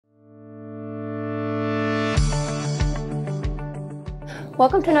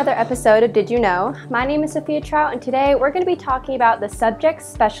Welcome to another episode of Did You Know? My name is Sophia Trout, and today we're going to be talking about the subject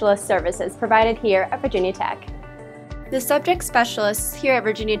specialist services provided here at Virginia Tech. The subject specialists here at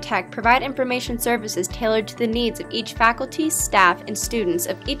Virginia Tech provide information services tailored to the needs of each faculty, staff, and students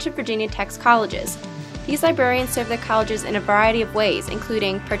of each of Virginia Tech's colleges. These librarians serve their colleges in a variety of ways,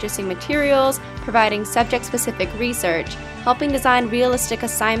 including purchasing materials, providing subject-specific research, helping design realistic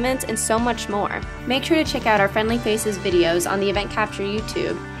assignments, and so much more. Make sure to check out our Friendly Faces videos on the Event Capture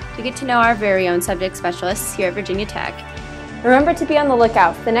YouTube to get to know our very own subject specialists here at Virginia Tech. Remember to be on the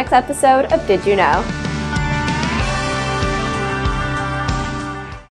lookout for the next episode of Did You Know?